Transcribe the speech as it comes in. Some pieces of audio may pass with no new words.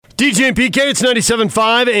DJ and PK, it's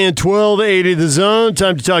 97.5 and 1280 The Zone.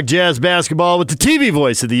 Time to talk Jazz basketball with the TV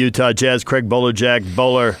voice of the Utah Jazz, Craig Bolerjack.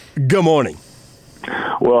 Bowler, good morning.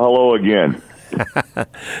 Well, hello again.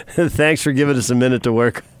 Thanks for giving us a minute to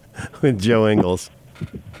work with Joe Ingles.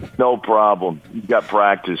 No problem. You've got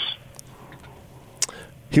practice.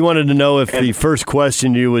 He wanted to know if the first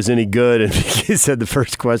question to you was any good, and he said the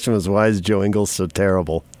first question was, why is Joe Ingles so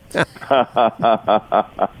terrible? So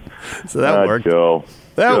that worked. Joe.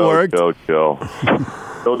 That worked. Joe.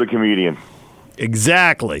 The comedian.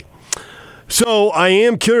 Exactly. So I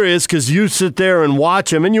am curious because you sit there and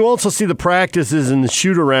watch him, and you also see the practices and the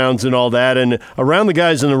shoot-arounds and all that, and around the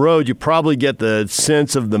guys on the road, you probably get the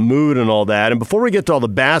sense of the mood and all that. And before we get to all the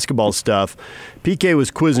basketball stuff, PK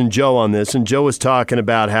was quizzing Joe on this, and Joe was talking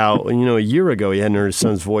about how, a year ago he hadn't heard his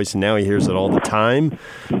son's voice, and now he hears it all the time.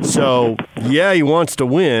 So, yeah, he wants to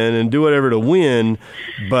win and do whatever to win,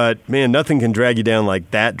 but, man, nothing can drag you down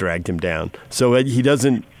like that dragged him down. So he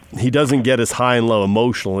doesn't get as high and low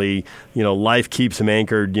emotionally. Life keeps him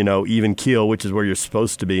anchored, even keel, which is where you're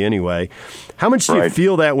supposed to be anyway. How much do you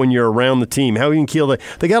feel that when you're around the team? How even keel?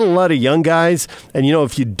 They got a lot of young guys, and,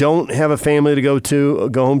 if you don't have a family to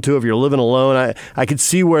go home to, if you're living alone, I could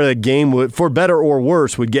see where the game would, for better or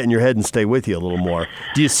worse, would get in your head and stay with you a little more.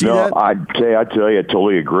 Do you see that? I tell you, I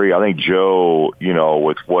totally agree. I think Joe,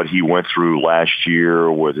 with what he went through last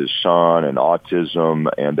year with his son and autism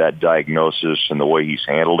and that diagnosis and the way he's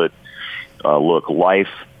handled it, look, life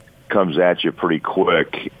comes at you pretty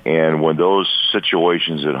quick, and when those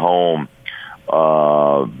situations at home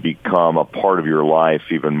become a part of your life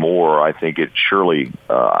even more, I think it surely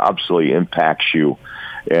absolutely impacts you,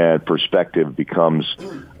 and perspective becomes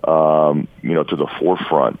to the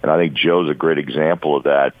forefront. And I think Joe's a great example of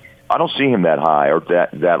that. I don't see him that high or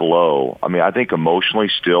that low. I mean, I think emotionally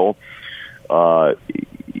still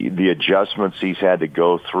the adjustments he's had to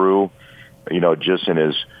go through, just in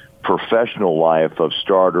his professional life of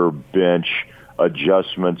starter, bench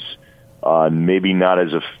adjustments, maybe not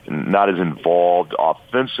as involved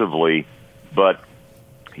offensively, but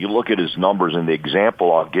you look at his numbers, and the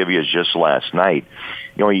example I'll give you is just last night.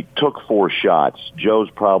 He took 4 shots.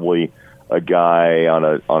 Joe's probably a guy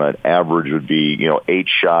on an average would be 8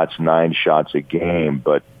 shots, 9 shots a game,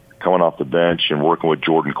 but coming off the bench and working with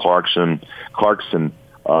Jordan Clarkson,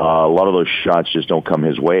 a lot of those shots just don't come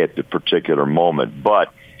his way at the particular moment,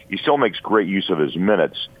 but he still makes great use of his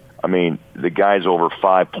minutes. I mean, the guy's over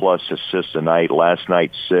 5+ assists a night. Last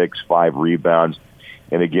night, 6, 5 rebounds.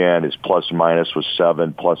 And again, his plus-minus was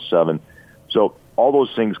 7, +7. So all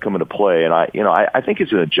those things come into play. And I think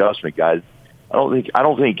it's an adjustment, guys. I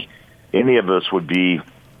don't think any of us would be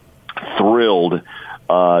thrilled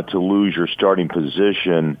to lose your starting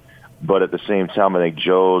position. But at the same time, I think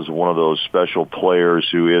Joe's one of those special players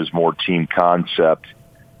who is more team concept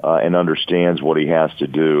and understands what he has to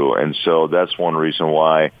do. And so that's one reason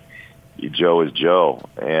why Joe is Joe.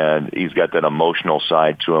 And he's got that emotional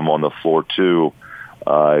side to him on the floor, too,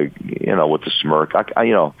 with the smirk.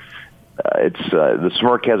 The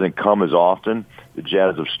smirk hasn't come as often. The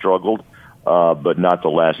Jazz have struggled, but not the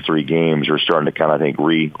last 3 games. We're starting to kind of, I think,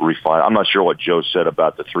 refine. I'm not sure what Joe said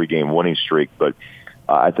about the 3-game winning streak, but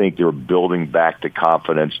I think they're building back to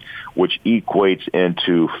confidence, which equates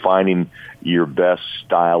into finding your best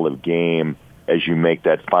style of game as you make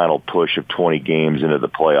that final push of 20 games into the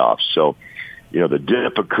playoffs. So, the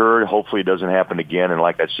dip occurred. Hopefully it doesn't happen again. And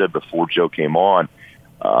like I said before Joe came on,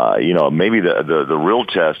 maybe the real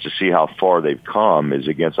test to see how far they've come is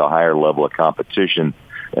against a higher level of competition,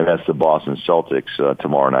 and that's the Boston Celtics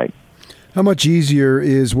tomorrow night. How much easier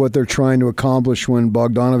is what they're trying to accomplish when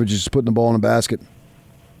Bogdanovich is putting the ball in a basket?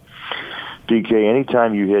 DK,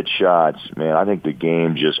 anytime you hit shots, man, I think the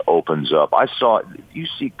game just opens up. You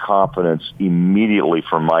see confidence immediately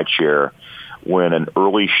from my chair when an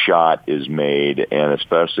early shot is made, and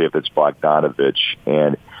especially if it's Bogdanovich.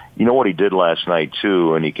 And you know what he did last night,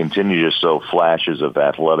 too, and he continued to show flashes of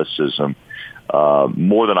athleticism,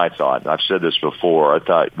 more than I thought. I've said this before. I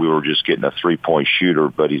thought we were just getting a 3-point shooter,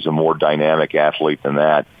 but he's a more dynamic athlete than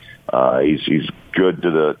that. He's good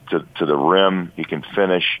to the rim. He can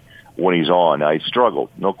finish when he's on. Now, he struggled,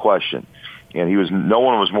 no question. And no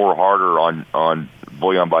one was more harder on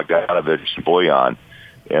Bojan Bogdanovich than Bojan,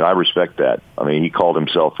 and I respect that. I mean, he called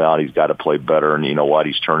himself out. He's got to play better, and you know what?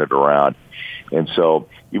 He's turned it around. And so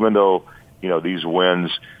even though, these wins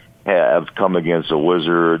have come against the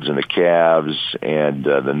Wizards and the Cavs and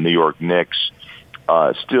the New York Knicks,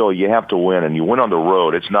 still you have to win, and you win on the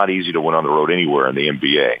road. It's not easy to win on the road anywhere in the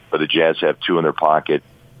NBA, but the Jazz have 2 in their pocket,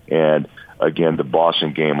 and again, the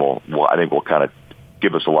Boston game will kind of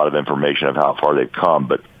give us a lot of information of how far they've come.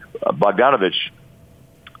 But Bogdanovich,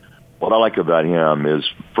 what I like about him is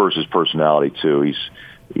first his personality too.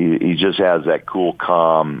 He just has that cool,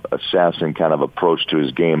 calm, assassin kind of approach to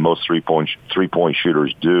his game. Most three-point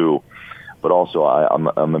shooters do, but also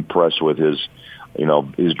I'm impressed with his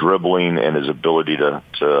dribbling and his ability to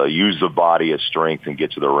use the body as strength and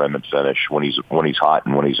get to the rim and finish when he's hot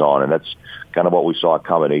and when he's on. And that's kind of what we saw a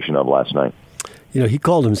combination of last night. He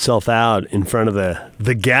called himself out in front of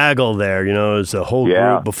the gaggle there. It was a whole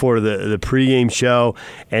group before the pregame show,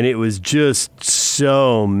 and it was just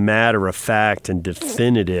so matter-of-fact and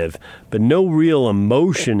definitive, but no real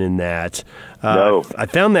emotion in that. No. I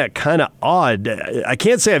found that kind of odd. I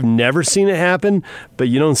can't say I've never seen it happen, but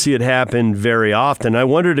you don't see it happen very often. I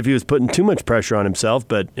wondered if he was putting too much pressure on himself,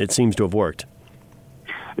 but it seems to have worked.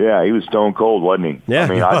 Yeah, he was stone cold, wasn't he? Yeah, I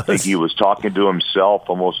mean, I think he was talking to himself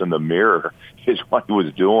almost in the mirror is what he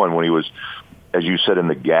was doing when he was, as you said, in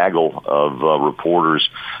the gaggle of reporters.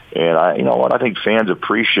 And I think fans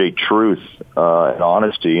appreciate truth and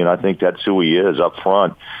honesty, and I think that's who he is up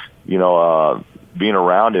front. Being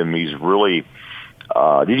around him, he's really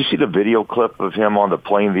did you see the video clip of him on the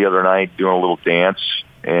plane the other night doing a little dance?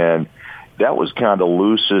 And that was kind of the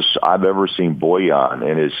loosest I've ever seen Bojan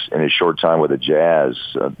in his short time with the Jazz.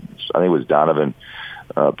 I think it was Donovan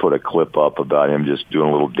put a clip up about him just doing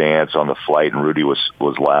a little dance on the flight, and Rudy was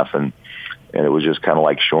laughing, and it was just kind of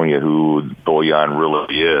like showing you who Bojan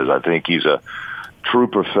really is. I think he's a true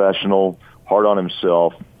professional, hard on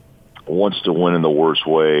himself, wants to win in the worst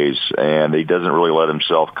ways, and he doesn't really let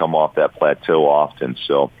himself come off that plateau often.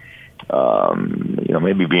 So,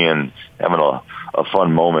 maybe having a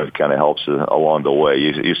fun moment kind of helps along the way.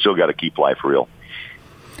 You still got to keep life real.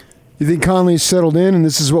 You think Conley's settled in, and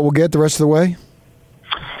this is what we'll get the rest of the way?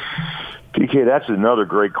 PK, that's another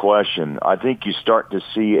great question. I think you start to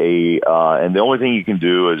see and the only thing you can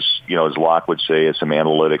do is, as Locke would say, is some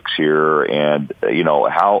analytics here, and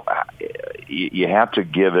how you have to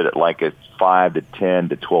give it like a 5 to 10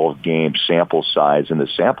 to 12 game sample size, and the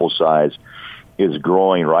sample size is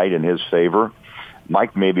growing right in his favor.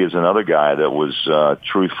 Mike maybe is another guy that was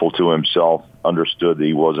truthful to himself, understood that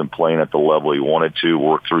he wasn't playing at the level he wanted to,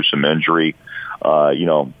 worked through some injury.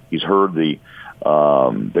 He's heard the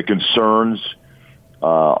concerns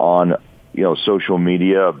on social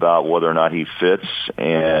media about whether or not he fits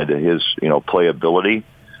and his playability.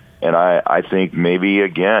 And I think maybe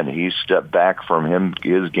again he's stepped back from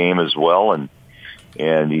his game as well,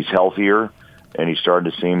 and he's healthier. And he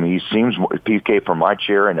seems more, PK from my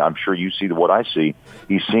chair, and I'm sure you see what I see,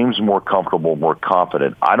 he seems more comfortable, more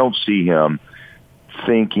confident. I don't see him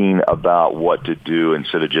thinking about what to do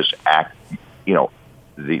instead of just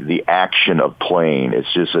the action of playing.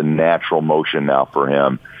 It's just a natural motion now for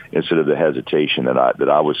him instead of the hesitation that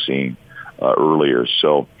I was seeing earlier.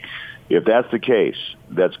 So if that's the case,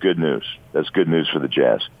 that's good news. That's good news for the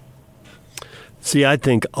Jazz. See, I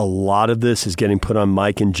think a lot of this is getting put on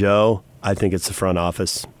Mike and Joe. I think it's the front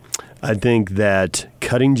office. I think that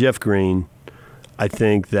cutting Jeff Green, I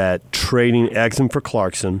think that trading Exum for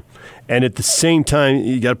Clarkson, and at the same time,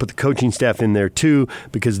 you got to put the coaching staff in there too,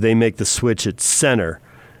 because they make the switch at center,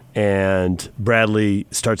 and Bradley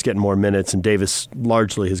starts getting more minutes, and Davis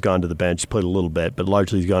largely has gone to the bench. He's played a little bit, but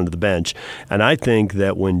largely he's gone to the bench. And I think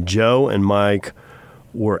that when Joe and Mike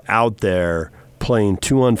were out there playing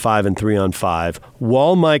 2-on-5 and 3-on-5,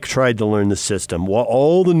 while Mike tried to learn the system, while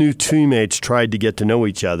all the new teammates tried to get to know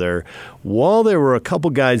each other, while there were a couple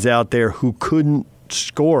guys out there who couldn't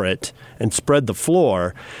score it and spread the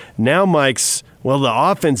floor, now Mike's, the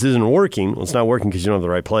offense isn't working. Well, it's not working because you don't have the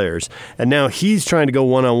right players. And now he's trying to go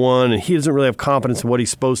one-on-one, and he doesn't really have confidence in what he's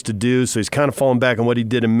supposed to do, so he's kind of falling back on what he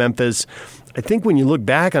did in Memphis. I think when you look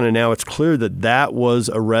back on it now, it's clear that was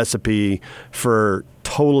a recipe for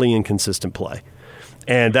totally inconsistent play.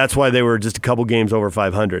 And that's why they were just a couple games over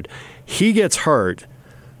 500. He gets hurt.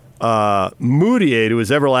 Moutier, to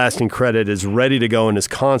his everlasting credit, is ready to go and is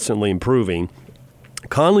constantly improving.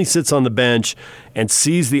 Conley sits on the bench and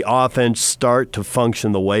sees the offense start to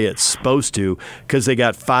function the way it's supposed to because they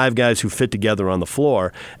got 5 guys who fit together on the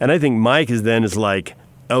floor. And I think Mike is like,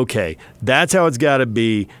 okay, that's how it's got to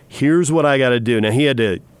be. Here's what I got to do. Now, he had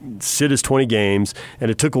to sit his 20 games, and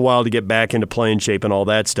it took a while to get back into playing shape and all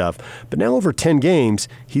that stuff. But now over 10 games,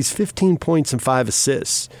 he's 15 points and 5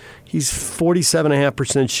 assists. He's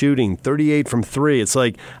 47.5% shooting, 38 from 3. It's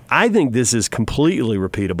like, I think this is completely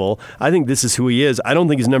repeatable. I think this is who he is. I don't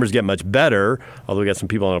think his numbers get much better, although we got some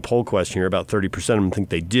people on a poll question here, about 30% of them think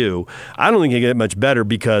they do. I don't think they get much better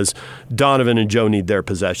because Donovan and Joe need their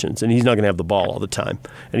possessions, and he's not going to have the ball all the time.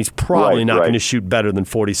 And he's probably not going to shoot better than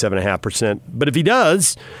 47.5%. But if he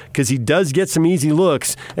does, because he does get some easy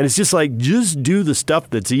looks, and it's just like, just do the stuff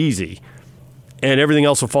that's easy. and everything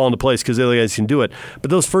else will fall into place because the other guys can do it.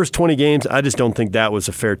 But those first 20 games, I just don't think that was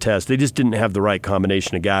a fair test. They just didn't have the right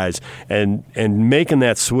combination of guys. And making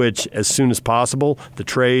that switch as soon as possible, the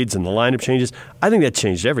trades and the lineup changes, I think that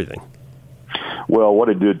changed everything. Well, what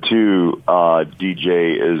it did too,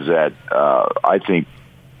 DJ, is that I think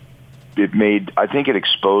it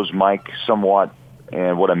exposed Mike somewhat.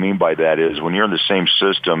 And what I mean by that is when you're in the same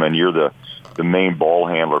system and you're the main ball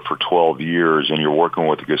handler for 12 years and you're working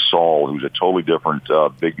with Gasol, who's a totally different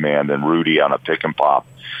big man than Rudy on a pick and pop.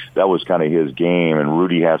 That was kind of his game, and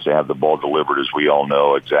Rudy has to have the ball delivered, as we all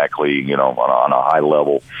know, exactly, on a high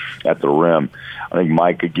level at the rim. I think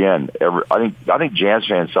Mike, again, I think Jazz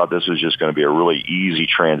fans thought this was just going to be a really easy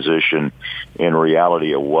transition. In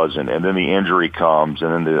reality, it wasn't. And then the injury comes,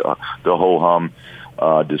 and then the ho-hum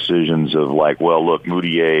decisions of like, well, look,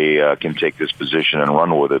 Mudiay can take this position and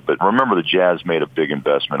run with it. But remember, the Jazz made a big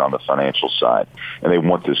investment on the financial side, and they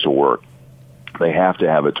want this to work. They have to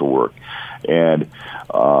have it to work. And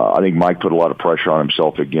I think Mike put a lot of pressure on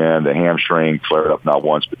himself again. The hamstring flared up not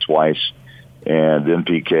once but twice. And then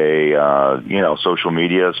PK, social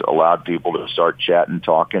media has allowed people to start chatting,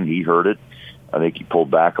 talking. He heard it. I think he pulled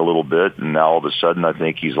back a little bit, and now all of a sudden I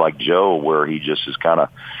think he's like Joe, where he just is kind of,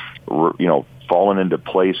 fallen into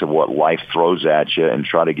place of what life throws at you and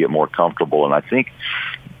try to get more comfortable. And I think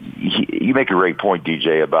you make a great point,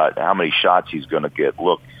 DJ, about how many shots he's going to get.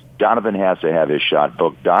 Look, Donovan has to have his shot.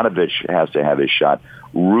 Bogdanovich has to have his shot.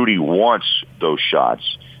 Rudy wants those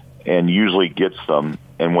shots and usually gets them.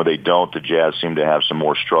 And when they don't, the Jazz seem to have some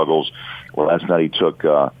more struggles. Well, last night he took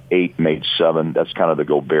 8, made 7. That's kind of the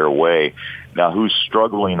Gobert way. Now, who's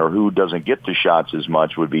struggling or who doesn't get the shots as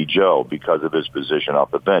much would be Joe because of his position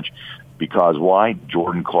off the bench. Because why?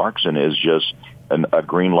 Jordan Clarkson is just a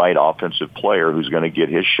green light offensive player who's going to get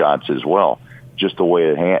his shots as well. Just the way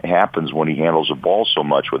it happens when he handles the ball so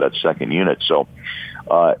much with that second unit. So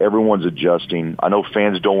everyone's adjusting. I know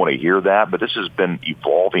fans don't want to hear that, but this has been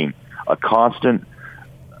evolving, a constant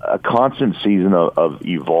season of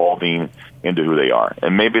evolving into who they are.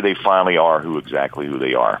 And maybe they finally are exactly who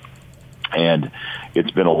they are. And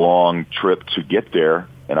it's been a long trip to get there,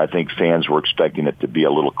 and I think fans were expecting it to be a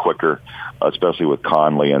little quicker, especially with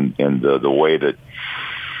Conley and the way that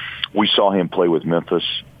we saw him play with Memphis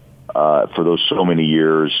for those so many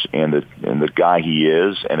years, and the guy he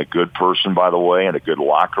is, and a good person, by the way, and a good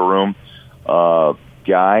locker room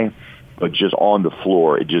guy, but just on the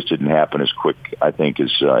floor, it just didn't happen as quick, I think,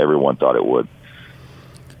 as everyone thought it would.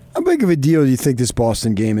 How big of a deal do you think this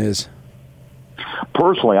Boston game is?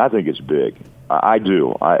 Personally, I think it's big. I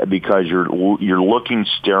do, because you're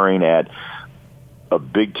staring at a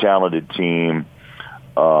big, talented team,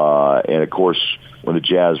 and of course, when the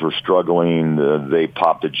Jazz were struggling, they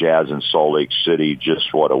popped the Jazz in Salt Lake City just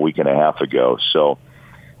a week and a half ago. So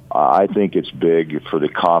I think it's big for the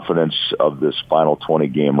confidence of this final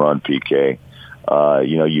 20-game run, PK.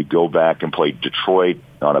 You go back and play Detroit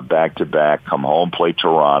on a back-to-back, come home, play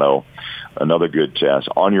Toronto, another good test,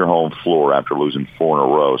 on your home floor after losing 4 in a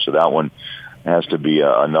row. So that one has to be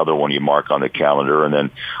another one you mark on the calendar. And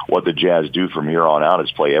then what the Jazz do from here on out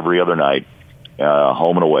is play every other night,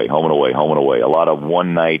 home and away, home and away, home and away. A lot of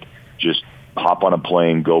one night, just hop on a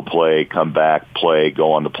plane, go play, come back, play,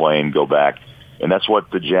 go on the plane, go back. And that's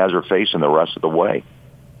what the Jazz are facing the rest of the way.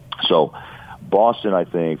 So Boston, I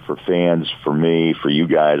think, for fans, for me, for you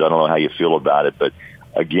guys, I don't know how you feel about it, but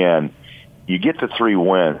again, you get the 3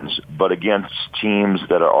 wins, but against teams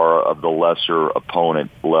that are of the lesser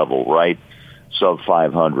opponent level, right? Sub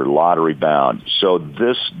 500, lottery bound. So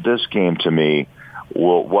this game to me,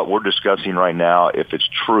 what we're discussing right now, if it's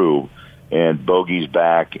true, and Bogey's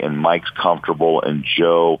back, and Mike's comfortable, and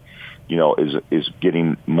Joe, is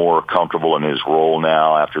getting more comfortable in his role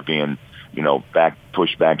now after being,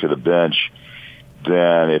 pushed back to the bench,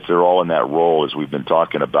 then if they're all in that role, as we've been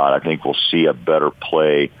talking about, I think we'll see a better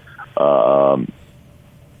play,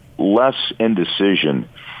 less indecision,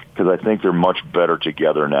 because I think they're much better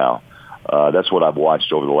together now. That's what I've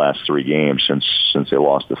watched over the last 3 games since they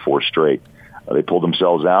lost the 4 straight. They pulled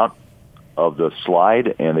themselves out of the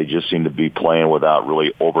slide, and they just seem to be playing without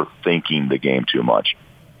really overthinking the game too much.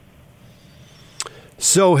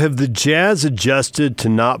 So have the Jazz adjusted to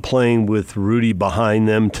not playing with Rudy behind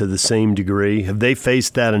them to the same degree? Have they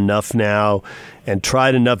faced that enough now and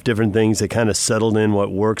tried enough different things that kind of settled in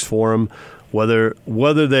what works for them? Whether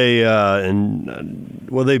they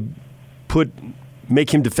put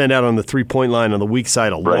make him defend out on the three-point line on the weak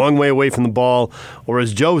side, a long way away from the ball. Or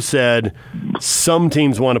as Joe said, some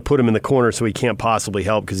teams want to put him in the corner so he can't possibly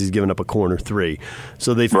help because he's given up a corner three.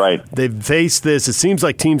 So they've faced this. It seems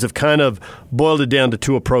like teams have kind of boiled it down to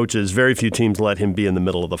two approaches. Very few teams let him be in the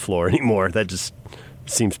middle of the floor anymore. That just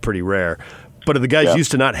seems pretty rare. But are the guys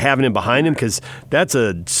used to not having him behind him? Because that's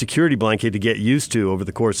a security blanket to get used to over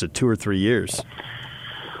the course of 2 or 3 years.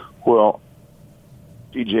 Well,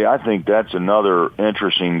 DJ, I think that's another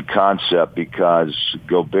interesting concept because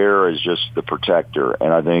Gobert is just the protector.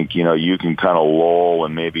 And I think, you can kind of lull,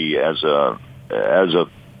 and maybe as a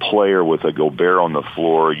player with a Gobert on the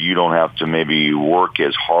floor, you don't have to maybe work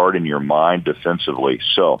as hard in your mind defensively.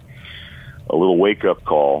 So a little wake-up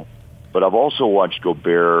call. But I've also watched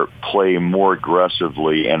Gobert play more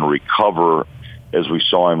aggressively and recover, as we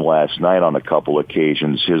saw him last night on a couple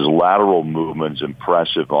occasions. His lateral movement's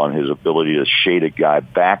impressive on his ability to shade a guy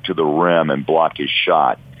back to the rim and block his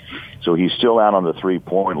shot. So he's still out on the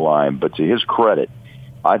three-point line, but to his credit,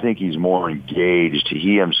 I think he's more engaged.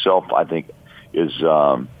 He himself, I think, is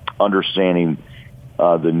understanding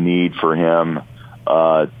the need for him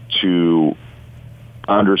to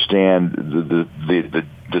understand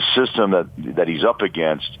the system that he's up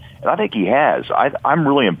against, and I think he has. I'm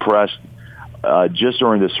really impressed just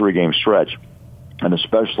during this 3-game stretch, and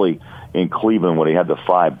especially in Cleveland when he had the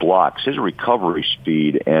 5 blocks. His recovery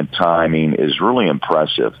speed and timing is really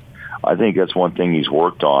impressive. I think that's one thing he's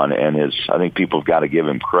worked on, and I think people have got to give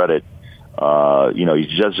him credit.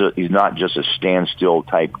 He's not just a standstill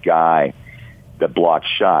type guy that blocks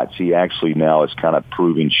shots. He actually now is kind of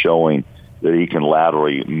showing that he can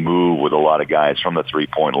laterally move with a lot of guys from the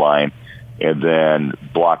three-point line and then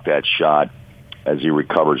block that shot as he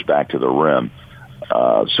recovers back to the rim.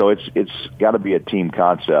 So it's got to be a team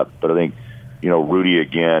concept. But I think, Rudy,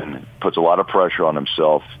 again, puts a lot of pressure on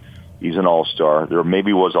himself. He's an all-star. There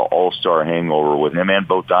maybe was an all-star hangover with him and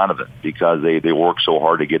Bogdanovic because they worked so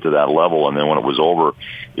hard to get to that level, and then when it was over,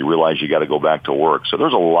 you realize you got to go back to work. So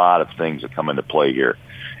there's a lot of things that come into play here.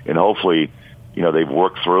 And hopefully, they've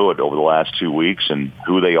worked through it over the last 2 weeks, and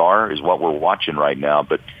who they are is what we're watching right now.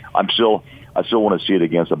 But I still want to see it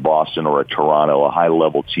against a Boston or a Toronto, a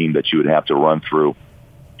high-level team that you would have to run through.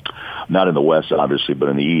 Not in the West, obviously, but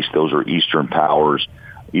in the East. Those are Eastern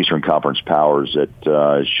Conference powers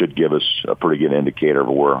that should give us a pretty good indicator of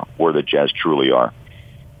where the Jazz truly are.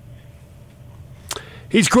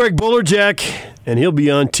 He's Greg Bolerjack, and he'll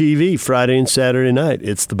be on TV Friday and Saturday night.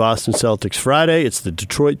 It's the Boston Celtics Friday, it's the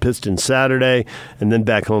Detroit Pistons Saturday, and then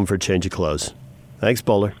back home for a change of clothes. Thanks,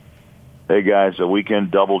 Bowler. Hey, guys, a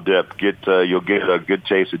weekend double dip. You'll get a good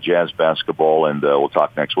taste of Jazz basketball, and we'll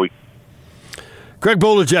talk next week. Greg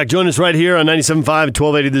Bolerjack, join us right here on 97.5 and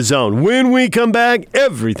 1280 The Zone. When we come back,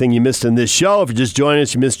 everything you missed in this show. If you're just joining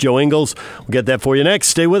us, you missed Joe Ingles. We'll get that for you next.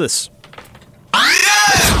 Stay with us.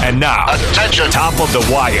 And now, attention, top of the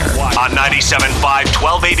wire on 97.5,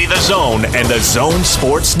 1280 The Zone and The Zone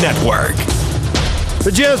Sports Network.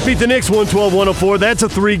 The Jazz beat the Knicks 112-104. That's a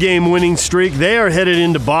 3-game winning streak. They are headed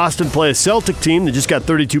into Boston to play a Celtic team that just got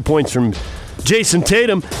 32 points from Jason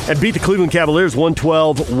Tatum and beat the Cleveland Cavaliers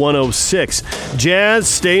 112-106. Jazz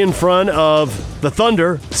stay in front of the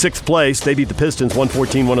Thunder, 6th place. They beat the Pistons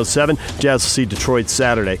 114-107. Jazz will see Detroit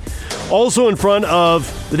Saturday. Also in front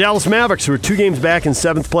of the Dallas Mavericks, who are 2 games back in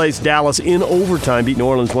 7th place. Dallas in overtime beat New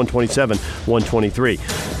Orleans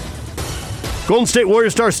 127-123. Golden State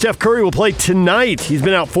Warriors star Steph Curry will play tonight. He's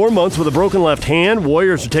been out 4 months with a broken left hand.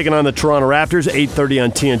 Warriors are taking on the Toronto Raptors, 8:30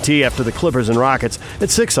 on TNT, after the Clippers and Rockets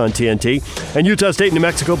at 6 on TNT. And Utah State and New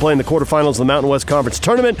Mexico playing the quarterfinals of the Mountain West Conference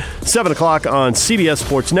Tournament, 7 o'clock on CBS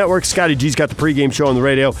Sports Network. Scotty G's got the pregame show on the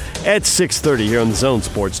radio at 6:30 here on the Zone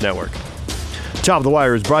Sports Network. Top of the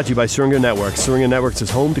Wire is brought to you by Syringa Networks. Syringa Networks is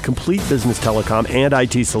home to complete business telecom and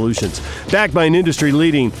IT solutions. Backed by an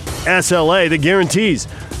industry-leading SLA that guarantees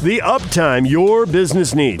the uptime your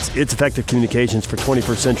business needs. It's effective communications for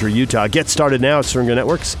 21st century Utah. Get started now at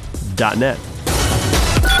syringanetworks.net.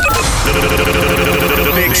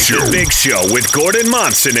 The Big Show with Gordon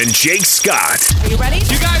Monson and Jake Scott. Are you ready?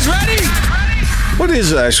 You guys ready? What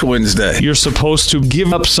is Ash Wednesday? You're supposed to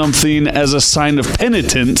give up something as a sign of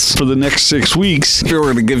penitence for the next 6 weeks. If you were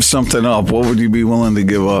going to give something up, what would you be willing to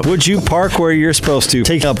give up? Would you park where you're supposed to?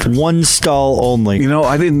 Take up one stall only. You know,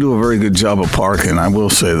 I didn't do a very good job of parking. I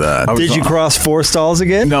will say that. Did you cross 4 stalls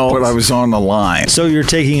again? No, but I was on the line. So you're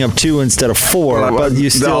taking up 2 instead of 4, but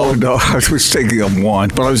you still... No, I was taking up 1,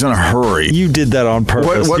 but I was in a hurry. You did that on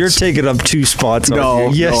purpose. You're taking up 2 spots.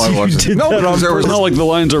 No, yes, I wasn't. You did that on purpose. It's not like the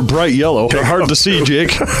lines are bright yellow. They're hard to see see,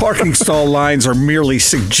 Jake. Parking stall lines are merely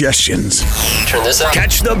suggestions. Turn this up.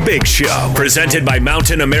 Catch the Big Show, presented by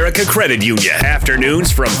Mountain America Credit Union.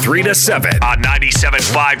 Afternoons from 3 to 7 on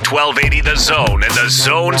 97.5 1280 The Zone and the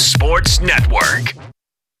Zone Sports Network.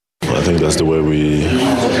 I think that's the way we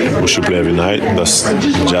should play every night. That's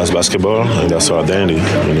Jazz basketball, and that's our identity,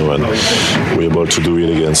 and we're able to do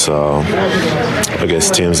it against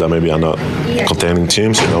teams that maybe are not contending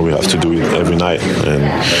teams. We have to do it every night, and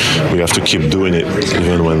we have to keep doing it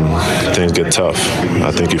even when things get tough.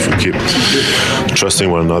 I think if we keep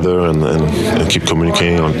trusting one another and keep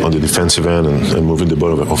communicating on the defensive end and moving the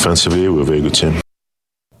ball offensively, we're a very good team.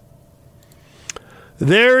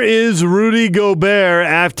 There is Rudy Gobert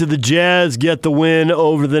after the Jazz get the win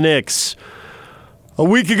over the Knicks. A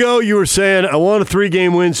week ago, you were saying, I want a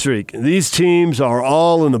 3-game win streak. These teams are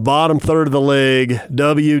all in the bottom third of the league.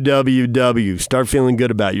 WWW. Start feeling good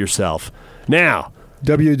about yourself. Now.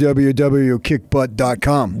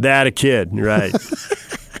 www.kickbutt.com. That a kid, right.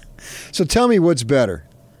 So tell me what's better.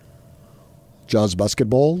 Jazz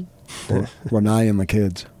basketball or Renai and the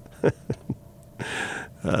kids?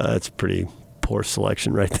 That's pretty poor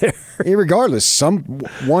selection right there. Regardless,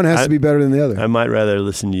 one has to be better than the other. I might rather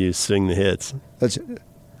listen to you sing the hits. That's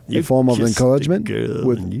a form of encouragement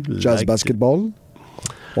with Jazz basketball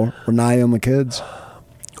or Renai and the kids.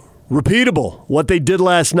 Repeatable. What they did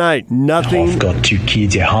last night. Nothing. I've got 2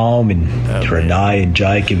 kids at home, and Renai and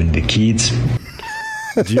Jacob and the kids.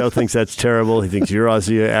 Joe thinks that's terrible. He thinks your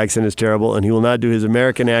Aussie accent is terrible, and he will not do his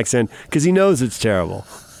American accent because he knows it's terrible.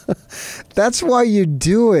 That's why you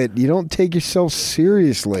do it. You don't take yourself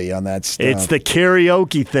seriously on that stuff. It's the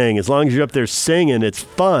karaoke thing. As long as you're up there singing, it's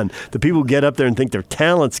fun. The people who get up there and think they're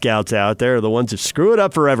talent scouts out there are the ones who screw it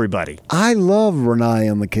up for everybody. I love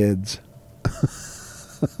Renai and the kids.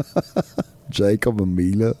 Jacob and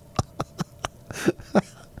Mila.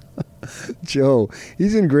 Joe,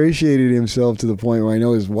 he's ingratiated himself to the point where I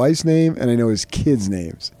know his wife's name and I know his kids'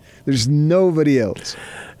 names. There's nobody else.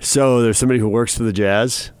 So there's somebody who works for the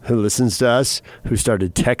Jazz, who listens to us, who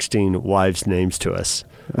started texting wives' names to us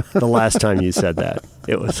the last time you said that.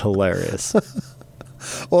 It was hilarious.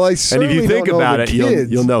 Well, I certainly and if you think don't know about the it,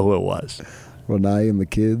 kids. you'll know who it was. Renai and the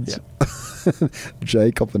kids. Yeah.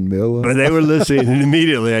 Jacob and Miller. But they were listening, and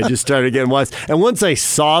immediately I just started getting wives. And once I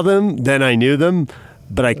saw them, then I knew them,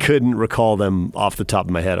 but I couldn't recall them off the top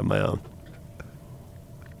of my head on my own.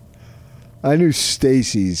 I knew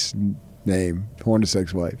Stacy's name,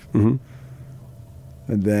 Hornacek's wife. Mm-hmm.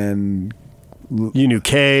 And then you knew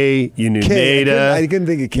Kay, you knew Nada. I couldn't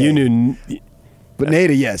think of Kay. You knew, but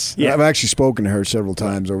Nada, yes. Yeah. I've actually spoken to her several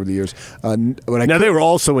times over the years. Now they were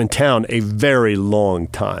also in town a very long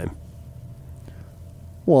time.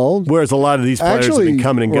 Well, whereas a lot of these players have been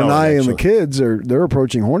coming and going. Renai and the kids they're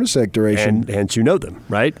approaching Hornacek duration, and you know them,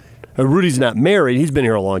 right? Rudy's not married. He's been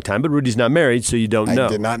here a long time, but Rudy's not married, so you don't know. I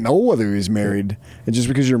did not know whether he was married. And just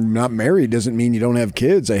because you're not married doesn't mean you don't have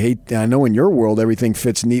kids. I know in your world everything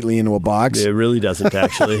fits neatly into a box. It really doesn't,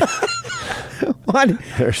 actually. What?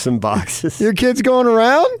 There's some boxes. Your kid's going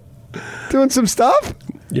around doing some stuff?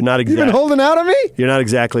 You're not exactly. You've been holding out on me? You're not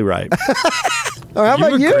exactly right. Or how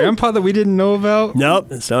about you? Grandpa that we didn't know about? Nope,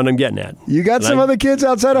 that's not what I'm getting at. You got some other kids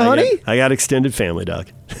outside of Honey? I got extended family, Doug.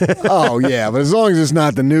 Oh, yeah, but as long as it's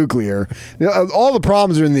not the nuclear. All the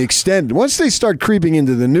problems are in the extended. Once they start creeping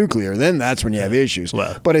into the nuclear, then that's when you have issues.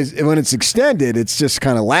 Well, but when it's extended, it's just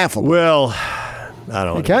kind of laughable. Well, I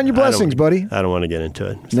don't. Count your blessings, buddy. I don't want to get into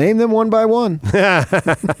it. Name them one by one.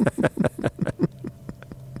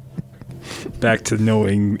 Back to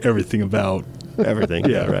knowing everything about everything.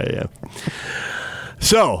 Yeah, right, yeah.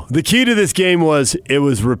 So, the key to this game was it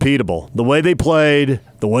was repeatable. The way they played,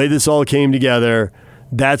 the way this all came together,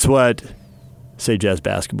 that's what, say Jazz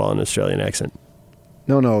basketball in an Australian accent.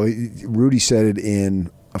 No, Rudy said it in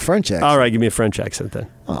a French accent. All right, give me a French accent then.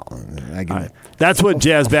 Oh, that's what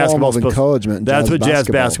Jazz basketball is supposed to. That's what Jazz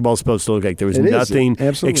basketball is supposed to look like. There was nothing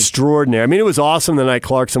extraordinary. I mean, it was awesome the night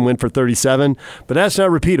Clarkson went for 37, but that's not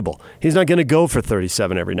repeatable. He's not going to go for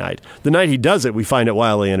 37 every night. The night he does it, we find it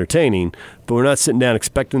wildly entertaining, but we're not sitting down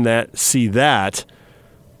expecting see that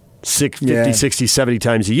 50, 60, 70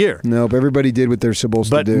 times a year. No, but everybody did what they're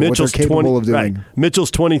supposed to do. Mitchell's what they're capable of doing. Right.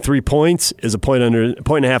 Mitchell's 23 points is a point and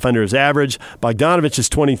a half under his average. Bogdanovich's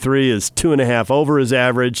 23 is 2.5 over his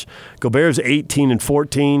average. Gobert's 18 and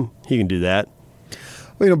 14. He can do that.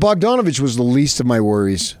 Well, Bogdanovich was the least of my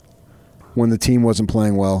worries when the team wasn't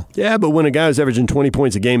playing well. Yeah, but when a guy who's averaging 20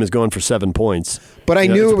 points a game is going for 7 points. But I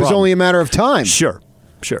knew it was only a matter of time. Sure.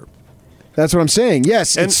 That's what I'm saying.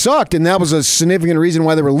 Yes, it sucked, and that was a significant reason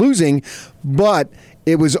why they were losing, but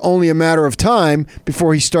it was only a matter of time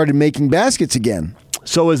before he started making baskets again.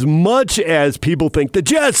 So as much as people think the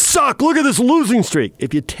Jazz suck, look at this losing streak.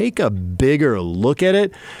 If you take a bigger look at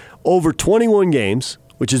it, over 21 games,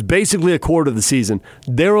 which is basically a quarter of the season,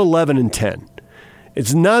 they're 11-10.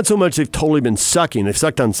 It's not so much they've totally been sucking. They've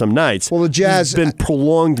sucked on some nights. Well, the Jazz it's been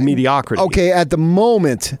prolonged mediocrity. Okay, at the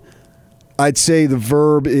moment, I'd say the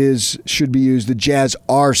verb should be used. The Jazz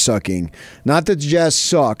are sucking. Not that the Jazz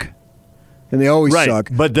suck, and they always suck.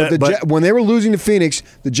 But when they were losing to Phoenix,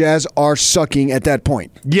 the Jazz are sucking at that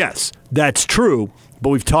point. Yes, that's true. But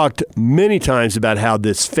we've talked many times about how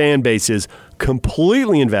this fan base is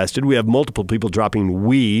completely invested. We have multiple people dropping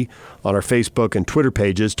 "we" on our Facebook and Twitter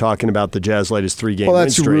pages talking about the Jazz latest 3-game win streak. Well,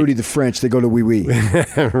 that's Rudy the French. They go to "we."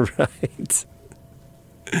 Right.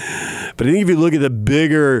 But I think if you look at the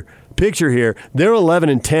bigger picture here, they're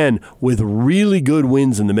 11-10 with really good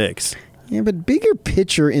wins in the mix. Yeah, but bigger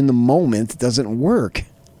picture in the moment doesn't work.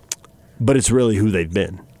 But it's really who they've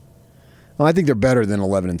been. Well, I think they're better than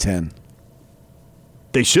 11-10.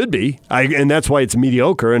 They should be, and that's why it's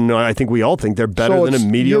mediocre, and I think we all think they're better than a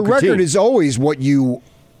mediocre your record team. is always what you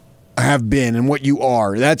have been and what you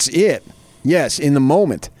are. That's it. Yes, in the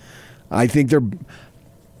moment. I think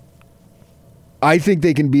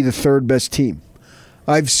they can be the third best team.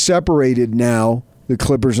 I've separated now the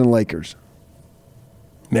Clippers and Lakers.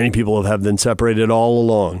 Many people have been separated all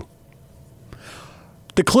along.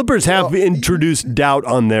 The Clippers have introduced doubt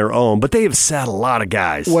on their own, but they have sat a lot of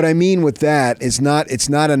guys. What I mean with that is it's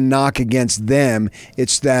not a knock against them.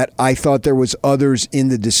 It's that I thought there was others in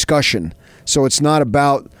the discussion. So it's not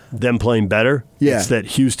about them playing better. Yeah. It's that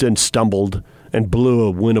Houston stumbled and blew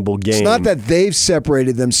a winnable game. It's not that they've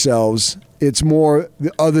separated themselves. It's more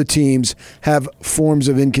the other teams have forms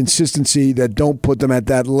of inconsistency that don't put them at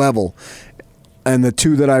that level. And the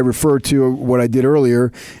two that I referred to, what I did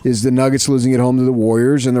earlier, is the Nuggets losing at home to the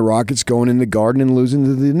Warriors and the Rockets going in the Garden and losing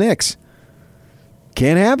to the Knicks.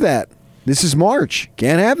 Can't have that. This is March.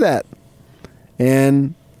 Can't have that.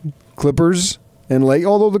 And Clippers and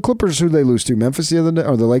although the Clippers, who they lose to? Memphis the other day?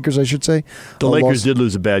 Or the Lakers, I should say. The Lakers did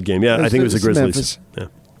lose a bad game. Yeah, I think it was the Grizzlies. Yeah.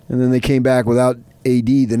 And then they came back without AD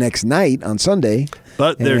the next night on Sunday.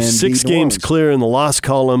 But they're 6 games clear in the loss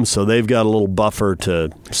column, so they've got a little buffer to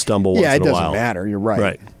stumble once in a while. Yeah, it doesn't matter. You're right.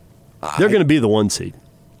 Right. They're going to be the 1 seed.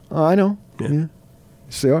 I know. Yeah.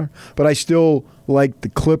 Yes, they are. But I still like the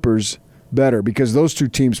Clippers better because those two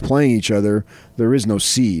teams playing each other, there is no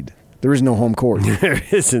seed. There is no home court. There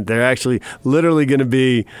isn't. They're actually literally going to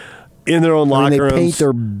be in their own locker rooms. They paint their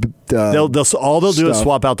all they'll do is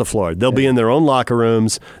swap out the floor. They'll be in their own locker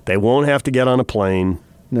rooms. They won't have to get on a plane.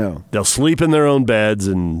 No. They'll sleep in their own beds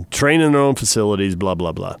and train in their own facilities, blah,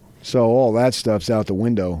 blah, blah. So all that stuff's out the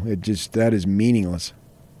window. That is meaningless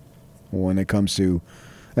when it comes to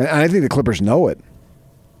 – and I think the Clippers know it.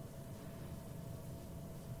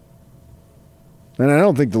 And I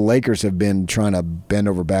don't think the Lakers have been trying to bend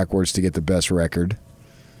over backwards to get the best record.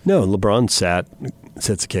 No, LeBron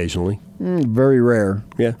sits occasionally. Very rare.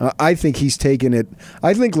 Yeah. I think he's taken it –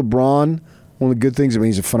 I think LeBron, one of the good things,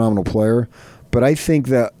 he's a phenomenal player – but I think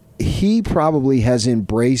that he probably has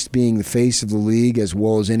embraced being the face of the league as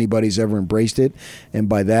well as anybody's ever embraced it. And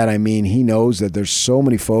by that, I mean he knows that there's so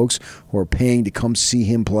many folks who are paying to come see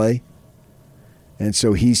him play. And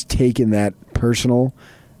so he's taken that personal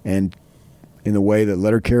and in the way that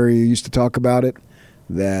Letter Carrier used to talk about it,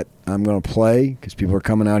 that I'm going to play because people are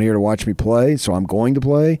coming out here to watch me play, so I'm going to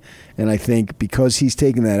play. And I think because he's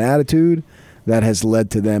taken that attitude, that has led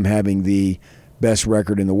to them having the best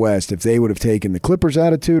record in the West. If they would have taken the Clippers'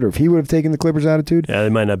 attitude, or if he would have taken the Clippers' attitude, they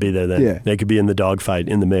might not be there then. Yeah. They could be in the dogfight,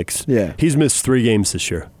 in the mix. Yeah. He's missed 3 games this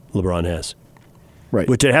year, LeBron has. Right.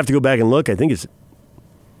 Which I'd have to go back and look. I think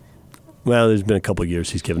there's been a couple of years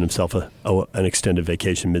he's given himself an extended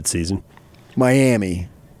vacation midseason. Miami.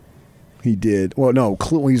 He did. Well, no,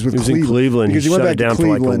 he was with Cleveland. In Cleveland. Because he went back down to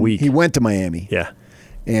Cleveland. For like a week. He went to Miami. Yeah.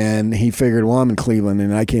 And he figured, well, I'm in Cleveland,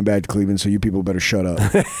 and I came back to Cleveland, so you people better shut up.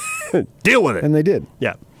 Deal with it. And they did.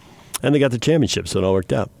 Yeah. And they got the championship, so it all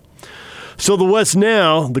worked out. So the West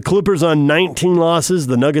now, the Clippers on 19 losses,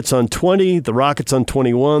 the Nuggets on 20, the Rockets on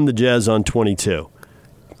 21, the Jazz on 22.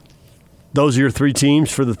 Those are your 3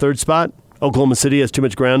 teams for the 3rd spot? Oklahoma City has too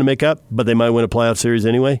much ground to make up, but they might win a playoff series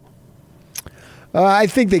anyway? I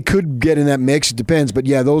think they could get in that mix. It depends, but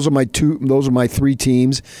yeah, those are my 3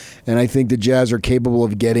 teams, and I think the Jazz are capable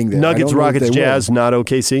of getting there. Nuggets, Rockets, Jazz, not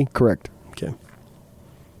OKC? Correct. Okay.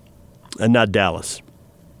 And not Dallas?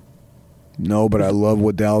 No, but I love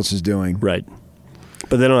what Dallas is doing. Right.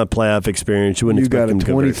 But they don't have playoff experience. You wouldn't expect them to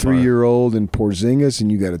go very far. You got a 23-year-old in Porzingis,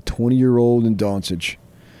 and you got a 20-year-old in Doncic.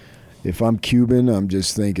 If I'm Cuban, I'm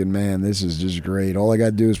just thinking, man, this is just great. All I got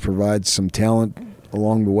to do is provide some talent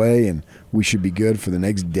along the way, and we should be good for the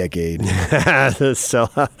next decade.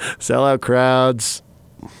 Sellout crowds,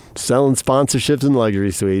 selling sponsorships and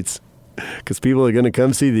luxury suites, because people are going to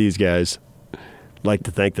come see these guys. I'd like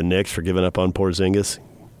to thank the Knicks for giving up on Porzingis.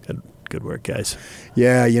 Good work, guys.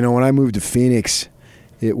 Yeah, when I moved to Phoenix,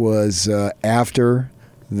 it was after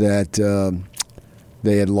that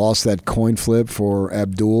they had lost that coin flip for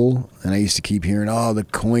Abdul, and I used to keep hearing, the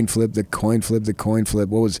coin flip, the coin flip, the coin flip.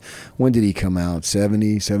 When did he come out?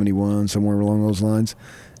 70, 71, somewhere along those lines?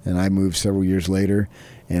 And I moved several years later,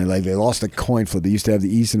 and they lost the coin flip. They used to have the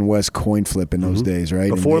East and West coin flip in those days, right?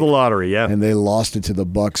 Before the lottery, yeah. And they lost it to the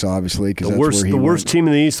Bucks, obviously, because the worst team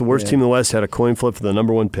in the East, the worst team in the West had a coin flip for the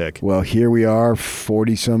number one pick. Well, here we are,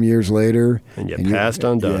 40-some years later. And you passed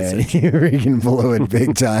on Doncic. Yeah, you freaking blew it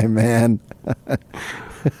big time, man.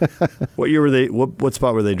 What year were they? What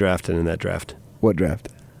spot were they drafted in that draft? What draft?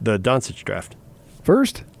 The Doncic draft.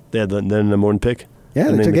 First. They had the number one pick? Yeah,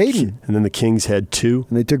 they took Aiden. And then the Kings had 2.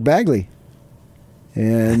 And they took Bagley.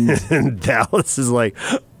 And Dallas is like,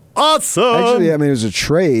 awesome. Actually, it was a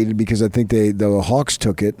trade because I think the Hawks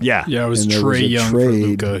took it. Yeah. Yeah, it was Trae Young for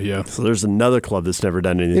Luka, yeah. So there's another club that's never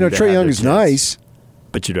done anything. Trae Young is nice.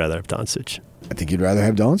 But you'd rather have Doncic. I think you'd rather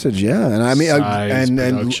have Doncic, yeah. And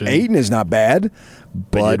and Aiden is not bad.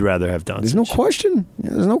 But you'd rather have Doncic. There's no question.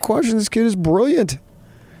 There's no question this kid is brilliant.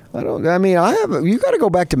 You got to go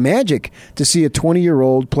back to Magic to see a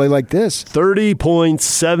 20-year-old play like this. 30 points,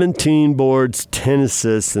 17 boards, 10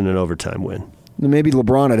 assists, and an overtime win. Maybe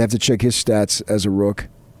LeBron, I'd have to check his stats as a rook.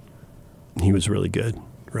 He was really good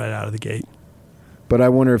right out of the gate. But I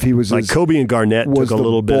wonder if he was like Kobe and Garnett took a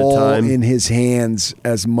little bit of time in his hands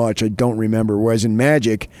as much. I don't remember. Whereas in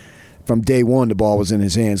Magic, from day one, the ball was in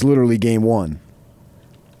his hands, literally game one.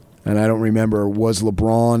 And I don't remember, was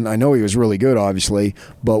LeBron, I know he was really good, obviously,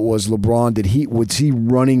 but was LeBron, was he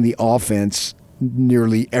running the offense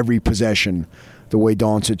nearly every possession the way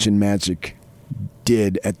Doncic and Magic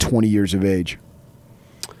did at 20 years of age?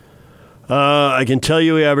 I can tell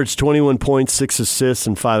you he averaged 21 points, 6 assists,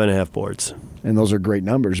 and 5.5 boards. And those are great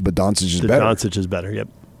numbers, but Doncic is better. Doncic is better, yep.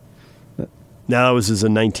 Now that was as a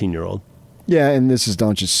 19-year-old. Yeah, and this is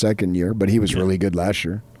Doncic's second year, but he was really good last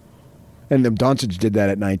year. And Doncic did that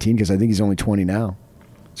at 19 because I think he's only 20 now.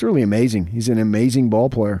 It's really amazing. He's an amazing ball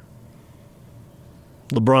player.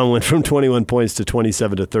 LeBron went from 21 points to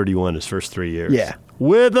 27 to 31 his first 3 years. Yeah.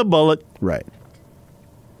 With a bullet. Right.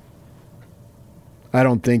 I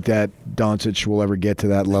don't think that Doncic will ever get to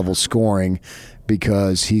that level scoring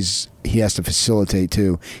because he has to facilitate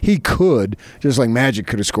too. He could, just like Magic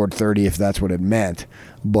could have scored 30 if that's what it meant,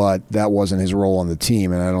 but that wasn't his role on the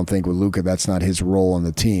team, and I don't think with Luka that's not his role on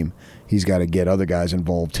the team. He's got to get other guys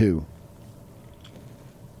involved too.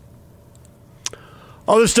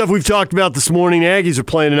 Other stuff we've talked about this morning, Aggies are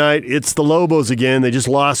playing tonight. It's the Lobos again. They just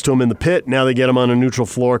lost to them in the pit. Now they get them on a neutral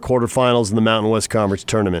floor, quarterfinals in the Mountain West Conference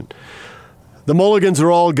Tournament. The Mulligans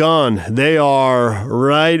are all gone. They are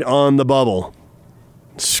right on the bubble.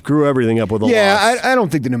 Screw everything up with a loss. Yeah, I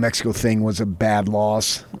don't think the New Mexico thing was a bad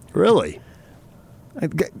loss. Really?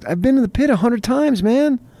 I've been in the pit 100 times,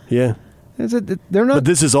 man. Yeah. They're not. But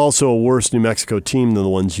this is also a worse New Mexico team than the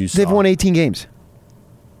ones you saw. They've won 18 games.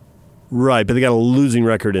 Right, but they got a losing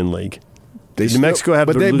record in league. New Mexico have,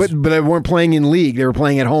 but they weren't playing in league. They were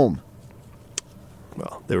playing at home.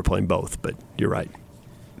 Well, they were playing both, but you're right.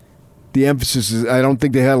 The emphasis is I don't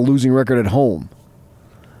think they had a losing record at home.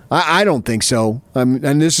 I don't think so.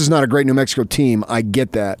 And this is not a great New Mexico team. I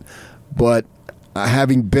get that. But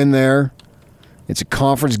having been there, it's a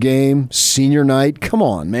conference game, senior night. Come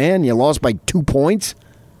on, man. You lost by 2 points.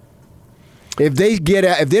 If they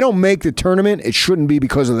don't make the tournament, it shouldn't be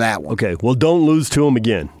because of that one. Okay, well, don't lose to them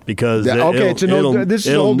again because this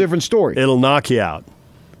is a whole different story. It'll knock you out.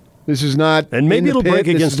 This is not, and maybe it'll break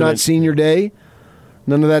against. This is not senior day.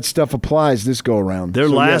 None of that stuff applies this go around. Their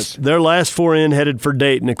last 4 in headed for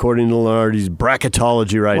Dayton, according to Lenardi's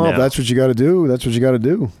bracketology now. Well, that's what you got to do. That's what you got to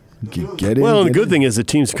do. Get in. Well, and the good thing is the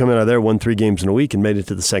teams coming out of there won 3 games in a week and made it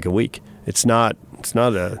to the second week. It's not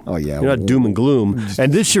a. Oh yeah. You're not doom and gloom.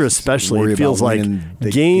 And this year especially, it feels like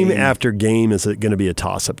game after game is going to be a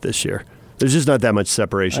toss up this year. There's just not that much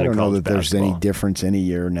separation. I don't know that there's any difference any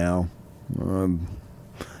year now,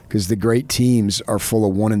 because the great teams are full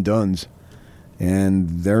of one and dones. And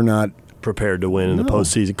they're not prepared to win in the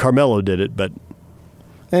postseason. Carmelo did it, but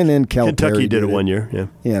and then Kentucky did it 1 year. Yeah,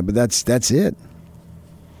 yeah, but that's it.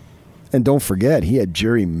 And don't forget, he had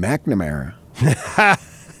Jerry McNamara.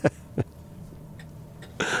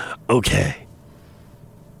 Okay,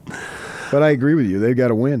 but I agree with you. They got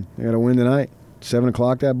to win. They got to win tonight.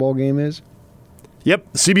 7:00 that ball game is.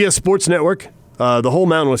 Yep, CBS Sports Network. The whole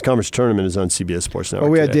Mountain West Conference tournament is on CBS Sports Network.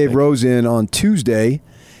 Well, we had today, Dave Rose in on Tuesday,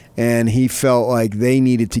 and he felt like they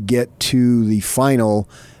needed to get to the final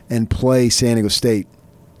and play San Diego State.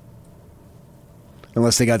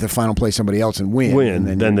 Unless they got to the final, play somebody else and win.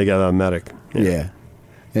 And then they got automatic. Yeah.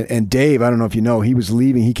 And Dave, I don't know if you know, he was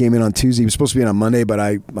leaving. He came in on Tuesday. He was supposed to be in on Monday, but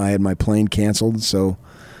I had my plane canceled, so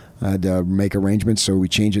I had to make arrangements, so we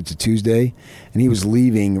changed it to Tuesday. And he was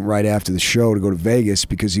leaving right after the show to go to Vegas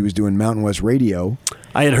because he was doing Mountain West Radio.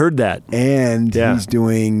 I had heard that. And he's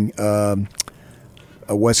doing a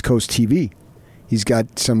West Coast TV. He's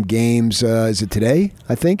got some games, is it today,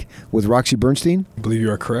 I think, with Roxy Bernstein? I believe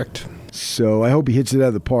you are correct. So I hope he hits it out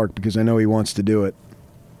of the park because I know he wants to do it.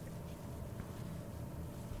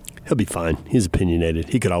 He'll be fine. He's opinionated.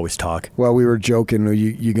 He could always talk. Well, we were joking.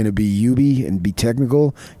 You're going to be Yubi and be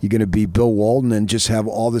technical. You're going to be Bill Walton and just have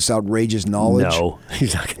all this outrageous knowledge. No,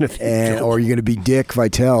 he's not going to be. Or you're going to be Dick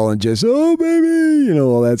Vitale and just, oh, baby,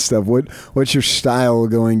 all that stuff. What's your style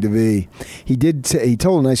going to be? He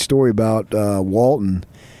told a nice story about Walton,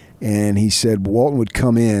 and he said Walton would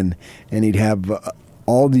come in and he'd have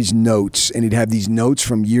all these notes, and he'd have these notes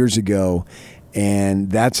from years ago. And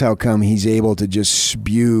that's how come he's able to just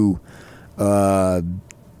spew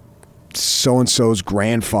so-and-so's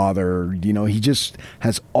grandfather. He just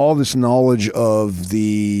has all this knowledge of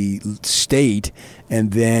the state,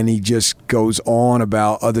 and then he just goes on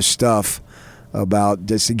about other stuff. About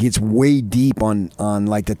this, he gets way deep on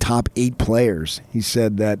like the top 8 players. He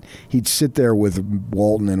said that he'd sit there with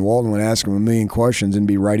Walton, and Walton would ask him a million questions and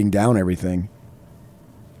be writing down everything.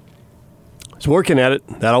 He's working at it.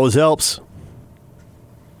 That always helps.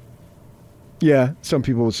 Yeah, some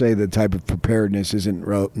people will say the type of preparedness isn't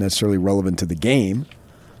necessarily relevant to the game,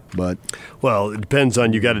 but... Well, it depends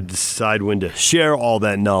on, you got to decide when to share all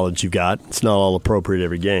that knowledge you've got. It's not all appropriate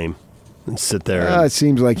every game. And sit there and it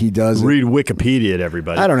seems like he does read Wikipedia at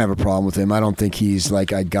everybody. I don't have a problem with him. I don't think he's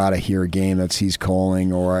like, I got to hear a game he's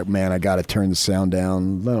calling, or, man, I got to turn the sound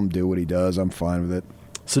down. Let him do what he does. I'm fine with it.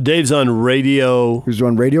 So Dave's on radio. He was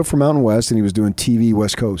on radio for Mountain West, and he was doing TV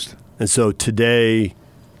West Coast. And so today...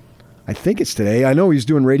 I think it's today. I know he was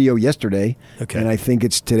doing radio yesterday. Okay. And I think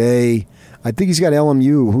it's today. I think he's got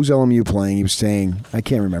LMU. Who's LMU playing? He was saying, I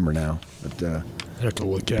can't remember now. But I have to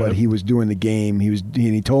look at but it. he was doing the game.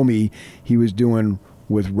 He told me he was doing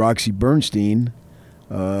with Roxy Bernstein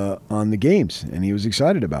on the games, and he was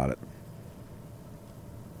excited about it.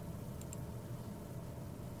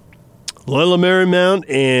 Loyola Marymount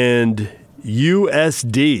and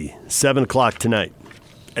USD, 7 o'clock tonight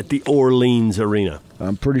at the Orleans Arena.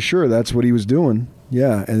 I'm pretty sure that's what he was doing.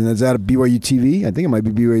 Yeah, and is that a BYU TV? I think it might be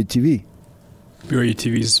BYU TV. BYU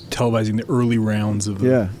TV is televising the early rounds of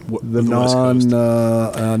the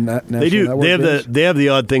they do. They have the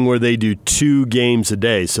odd thing where they do 2 games a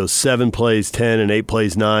day. So 7 plays 10 and 8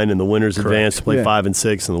 plays 9, and the winners advance to play 5 and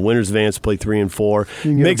 6, and the winners advance to play 3 and 4. You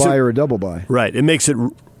can get a bye or a double bye. Right. It makes it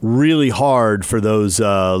really hard for those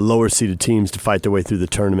lower seeded teams to fight their way through the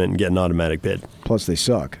tournament and get an automatic bid. Plus, they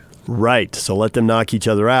suck. Right. So let them knock each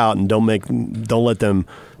other out, and don't let them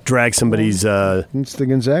drag somebody's it's the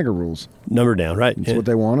Gonzaga rules. Number down. Right. That's what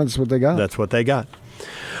they wanted. That's what they got. That's what they got.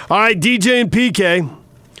 All right, DJ and PK.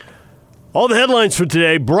 All the headlines for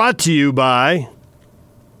today brought to you by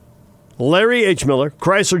Larry H. Miller,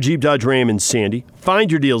 Chrysler, Jeep, Dodge, Ram, and Sandy.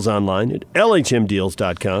 Find your deals online at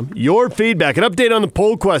LHMdeals.com. Your feedback, an update on the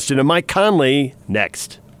poll question, and Mike Conley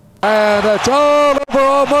next. And it's all over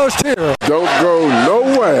almost here. Don't go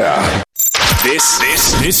nowhere.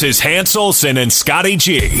 This is Hans Olsen and Scotty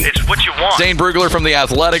G. It's what you want. Dane Brugler from The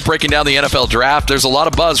Athletic breaking down the NFL draft. There's a lot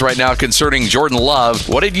of buzz right now concerning Jordan Love.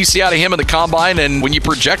 What did you see out of him in the combine? And when you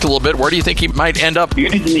project a little bit, where do you think he might end up?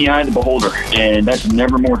 Beauty's in the eye of the beholder, and that's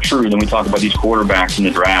never more true than we talk about these quarterbacks in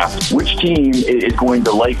the draft. Which team is going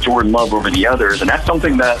to like Jordan Love over the others? And that's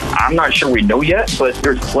something that I'm not sure we know yet, but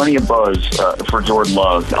there's plenty of buzz for Jordan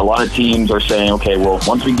Love. A lot of teams are saying, okay, well,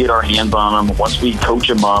 once we get our hands on him, once we coach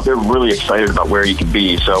him up, they're really excited about where he could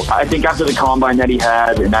be. So I think after the combine that he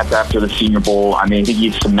had, and that's after the Senior Bowl, I think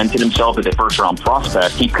he's cemented himself as a first-round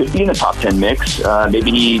prospect. He could be in the top 10 mix.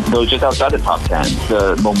 Maybe he goes just outside the top 10.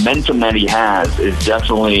 The momentum that he has is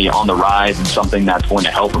definitely on the rise and something that's going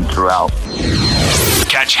to help him throughout.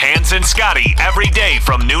 Catch Hans and Scotty every day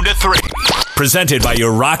from noon to 3. Presented by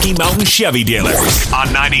your Rocky Mountain Chevy dealers on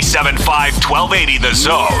 97.5 1280 The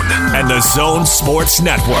Zone and The Zone Sports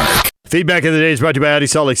Network. Feedback of the day is brought to you by Audi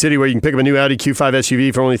Salt Lake City, where you can pick up a new Audi Q5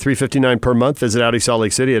 SUV for only $359 per month. Visit Audi Salt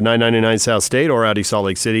Lake City at 999 South State or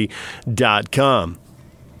AudiSaltLakeCity.com.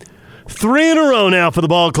 3 in a row now for the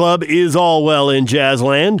ball club is all well in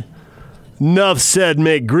Jazzland. Nuff said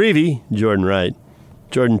McGreevy, Jordan Wright.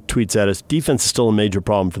 Jordan tweets at us, defense is still a major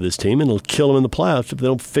problem for this team, and it'll kill them in the playoffs if they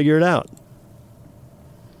don't figure it out.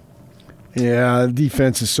 Yeah,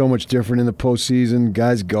 defense is so much different in the postseason.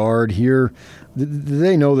 Guys guard here. Do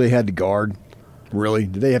they know they had to guard? Really?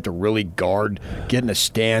 Do they have to really guard, get in a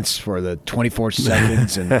stance for the 24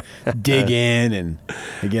 seconds and dig in and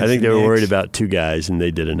against I think the they were Knicks? worried about two guys, and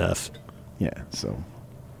they did enough. Yeah, so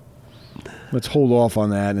let's hold off on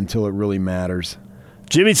that until it really matters.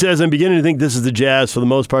 Jimmy says, I'm beginning to think this is the Jazz. For the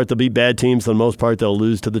most part, they'll beat bad teams. For the most part, they'll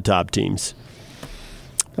lose to the top teams.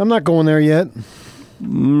 I'm not going there yet.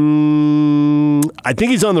 I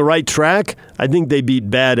think he's on the right track. I think they beat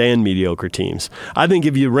bad and mediocre teams. I think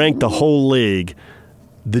if you rank the whole league,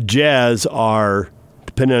 the Jazz are,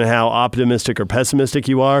 depending on how optimistic or pessimistic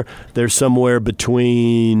you are, they're somewhere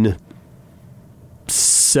between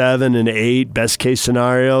 7 and 8, best case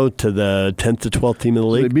scenario, to the 10th to 12th team in the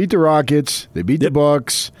league. They beat the Rockets. They beat the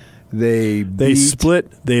Bucks. They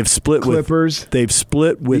have split Clippers. They've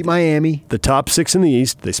split with beat Miami. The top 6 in the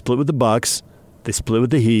East. They split with the Bucks. They split with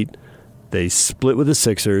the Heat. They split with the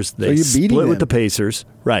Sixers. They split with the Pacers.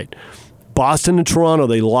 Right. Boston and Toronto,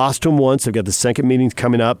 they lost to them once. They've got the second meetings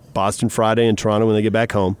coming up. Boston Friday and Toronto when they get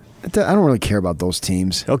back home. I don't really care about those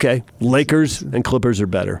teams. Okay. Lakers and Clippers are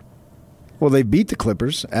better. Well, they beat the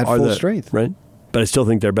Clippers at full strength. Right. But I still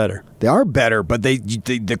think they're better. They are better, but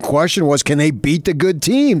the question was, can they beat the good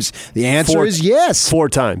teams? The answer is yes. 4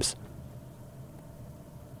 times.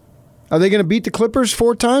 Are they going to beat the Clippers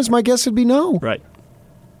 4 times? My guess would be no. Right.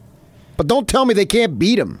 But don't tell me they can't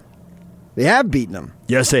beat them. They have beaten them.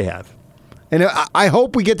 Yes, they have. And I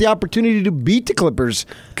hope we get the opportunity to beat the Clippers.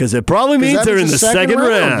 Because it probably means they're in the second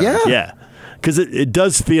round. Yeah. Because it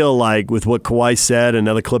does feel like, with what Kawhi said, and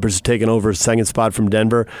now the Clippers have taken over a second spot from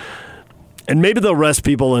Denver, and maybe they'll rest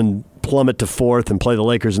people and plummet to 4th and play the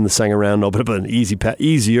Lakers in the second round and open up an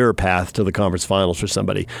easier path to the conference finals for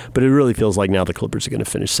somebody. But it really feels like now the Clippers are going to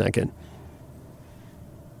finish second.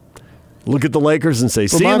 Look at the Lakers and say,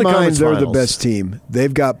 see you in the conference finals. They're the best team.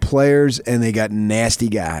 They've got players and they got nasty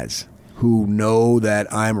guys who know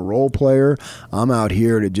that I'm a role player. I'm out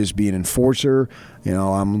here to just be an enforcer. You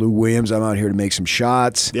know, I'm Lou Williams. I'm out here to make some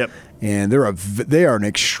shots. Yep. And they are an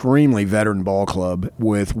extremely veteran ball club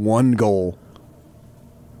with one goal.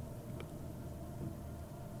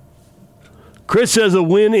 Chris says a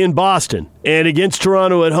win in Boston and against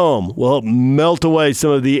Toronto at home will help melt away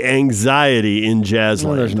some of the anxiety in Jazz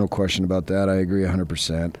land. There's no question about that. I agree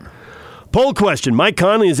 100%. Poll question. Mike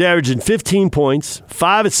Conley is averaging 15 points,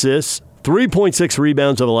 5 assists, 3.6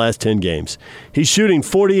 rebounds over the last 10 games. He's shooting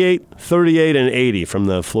 48, 38, and 80 from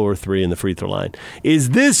the floor 3 and the free throw line.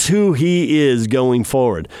 Is this who he is going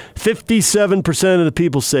forward? 57% of the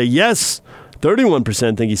people say yes.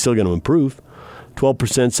 31% think he's still going to improve.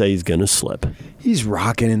 12% say he's going to slip. He's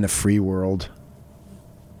rocking in the free world.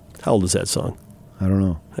 How old is that song? I don't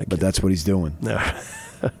know, but that's what he's doing. All right.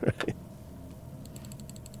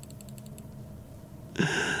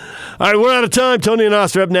 All right, we're out of time. Tony and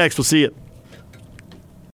Oster up next. We'll see you.